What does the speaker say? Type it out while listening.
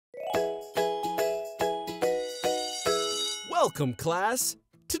Welcome, class.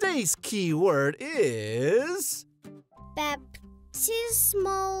 Today's key word is...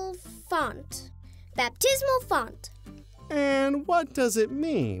 baptismal font. Baptismal font. And what does it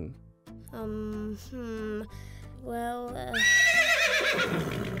mean?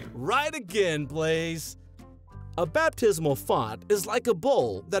 Right again, Blaise. A baptismal font is like a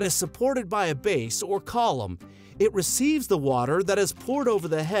bowl that is supported by a base or column. It receives the water that is poured over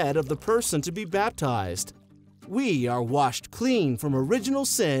the head of the person to be baptized. We are washed clean from original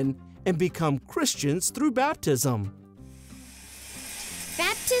sin and become Christians through baptism.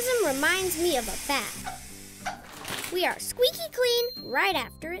 Baptism reminds me of a bath. We are squeaky clean right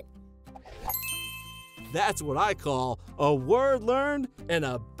after it. That's what I call a word learned and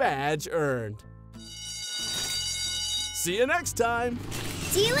a badge earned. See you next time.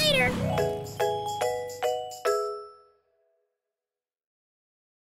 See you later.